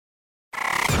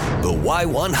The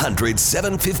Y100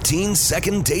 715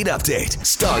 second date update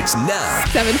starts now.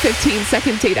 7:15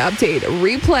 second date update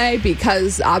replay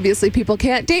because obviously people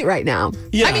can't date right now.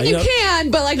 Yeah, I mean, you can,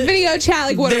 but like video chat,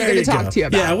 like what are we going to talk to you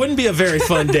about? Yeah, it wouldn't be a very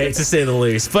fun date to say the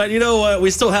least. But you know what?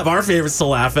 We still have our favorites to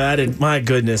laugh at. And my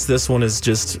goodness, this one is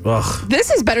just, ugh.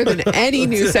 This is better than any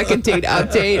new second date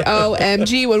update.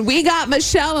 OMG. When we got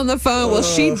Michelle on the phone, well,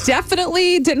 she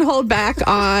definitely didn't hold back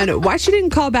on why she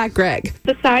didn't call back Greg.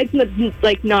 Besides,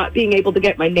 like, not being able to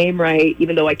get my name right,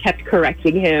 even though I kept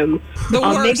correcting him. The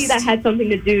worst. Maybe that had something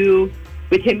to do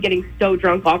with him getting so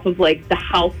drunk off of, like, the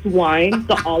house wine,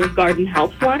 the Olive Garden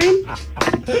house wine.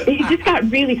 He just got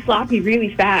really sloppy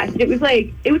really fast. It was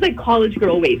like college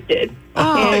girl wasted.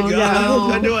 Oh, my God.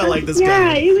 no. I knew I liked this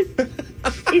Yeah, guy.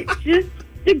 it just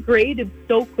degraded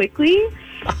so quickly.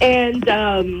 And,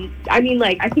 I mean,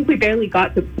 like, I think we barely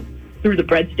got through the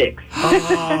breadsticks.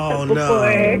 Oh, Before.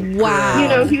 no. Wow. You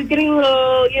know, he was getting a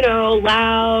little,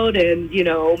 loud and,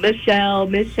 Michelle.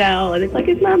 And it's like,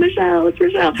 it's not Michelle, it's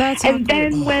Rochelle. That's and awkward.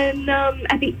 then when,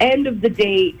 at the end of the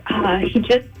date, he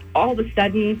just all of a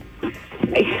sudden,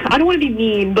 I don't want to be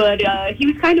mean, but he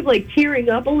was kind of like tearing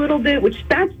up a little bit, which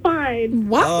that's fine.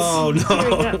 What? Oh,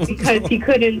 Tearing up no. because he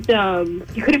couldn't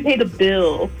pay the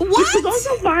bill. Which What? was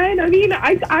also fine. I mean,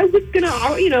 I was gonna,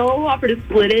 offer to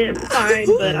split it. It's fine,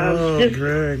 but Oh, just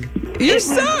Greg. You're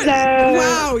so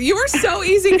wow. You were so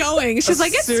easygoing. She's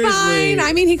like, it's Seriously. fine.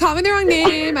 I mean, he called me the wrong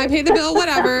name. I paid the bill,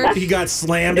 whatever. He got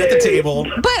slammed at the table.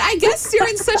 But I guess you're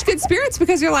in such good spirits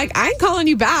because you're like, I ain't calling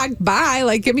you back. Bye.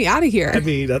 Like, get me out of here. I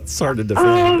mean, that's hard to defend.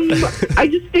 I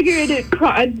just figured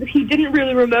he didn't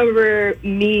really remember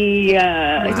me. He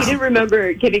didn't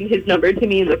remember giving his number to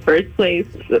me in the first place.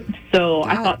 So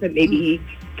I thought that maybe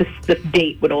the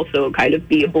date would also kind of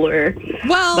be a blur.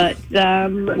 Well, But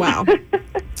wow.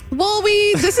 Well,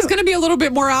 this is going to be a little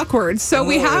bit more awkward. So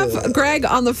we have Greg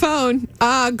on the phone.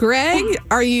 Greg,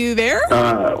 are you there?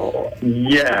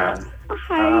 Yeah.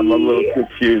 Hi. I'm a little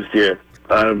confused here.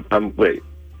 Wait.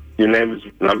 Your name is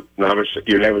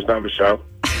not Michelle?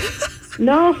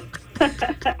 No.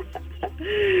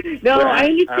 No, I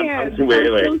understand. Wait.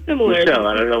 So similar. Michelle,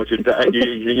 I don't know what you're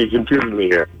confusing me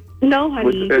here. No,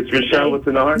 honey. It's Michelle with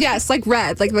an R? Yes, like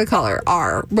red, like the color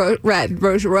R. Red,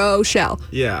 Rochelle.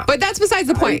 Yeah. But that's besides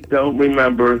the I point. don't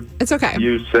remember It's okay.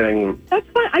 you saying. That's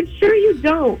fine. I'm sure you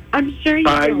don't.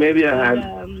 Maybe I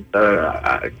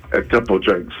had a couple of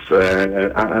drinks,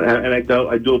 and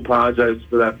I do apologize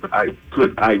for that.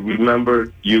 I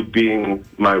remember you being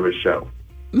my Rochelle.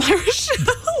 My Rochelle,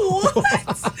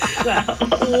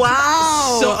 what?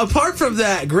 Wow. So apart from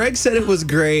that, Greg said it was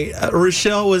great.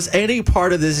 Rochelle, was any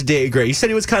part of this date great? You said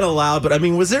he was kind of loud, but I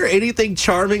mean, was there anything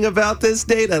charming about this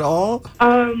date at all?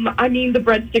 I mean, the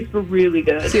breadsticks were really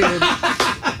good. Dude.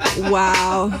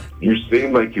 Wow. You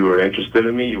seemed like you were interested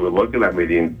in me. You were looking at me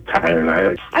the entire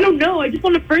night. I don't know. I just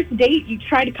on the first date, you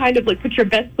try to kind of like put your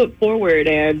best foot forward,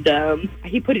 and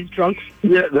he put his drunk.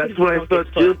 Yeah, that's what I thought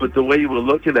too. But the way you were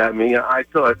looking at me, I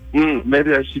thought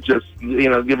maybe I should just,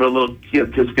 give her a little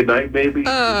kiss goodnight, maybe.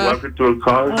 Walk her to her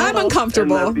car. I'm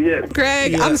uncomfortable. And that'd be it.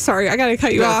 Greg, Yeah. I'm sorry. I got to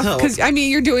cut you off because I mean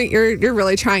you're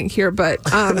really trying here. But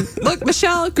look,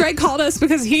 Michelle, Greg called us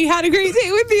because he had a great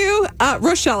date with you.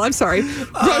 Rochelle, I'm sorry,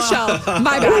 Rochelle,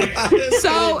 my bad.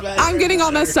 So I'm getting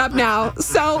all messed up now.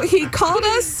 So he called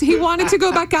us. He wanted to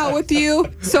go back out with you.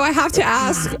 So I have to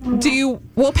ask,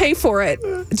 we'll pay for it.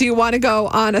 Do you want to go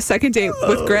on a second date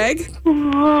with Greg?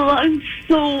 Oh, I'm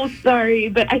so sorry,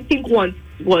 but I think once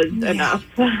was enough.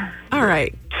 All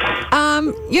right.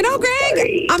 Greg,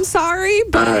 Sorry. I'm sorry,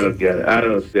 but I don't get it. I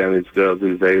don't understand these girls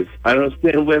these days. I don't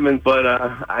understand women, but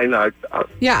I know.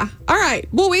 yeah. All right.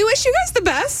 Well, we wish you guys the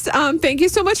best. Thank you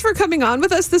so much for coming on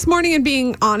with us this morning and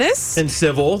being honest. And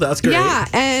civil, that's great. Yeah,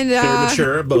 and Very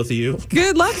mature, both of you.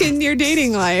 good luck in your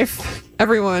dating life,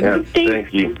 everyone. Yeah,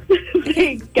 thank you.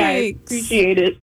 Thanks, guys. Thanks. Appreciate it.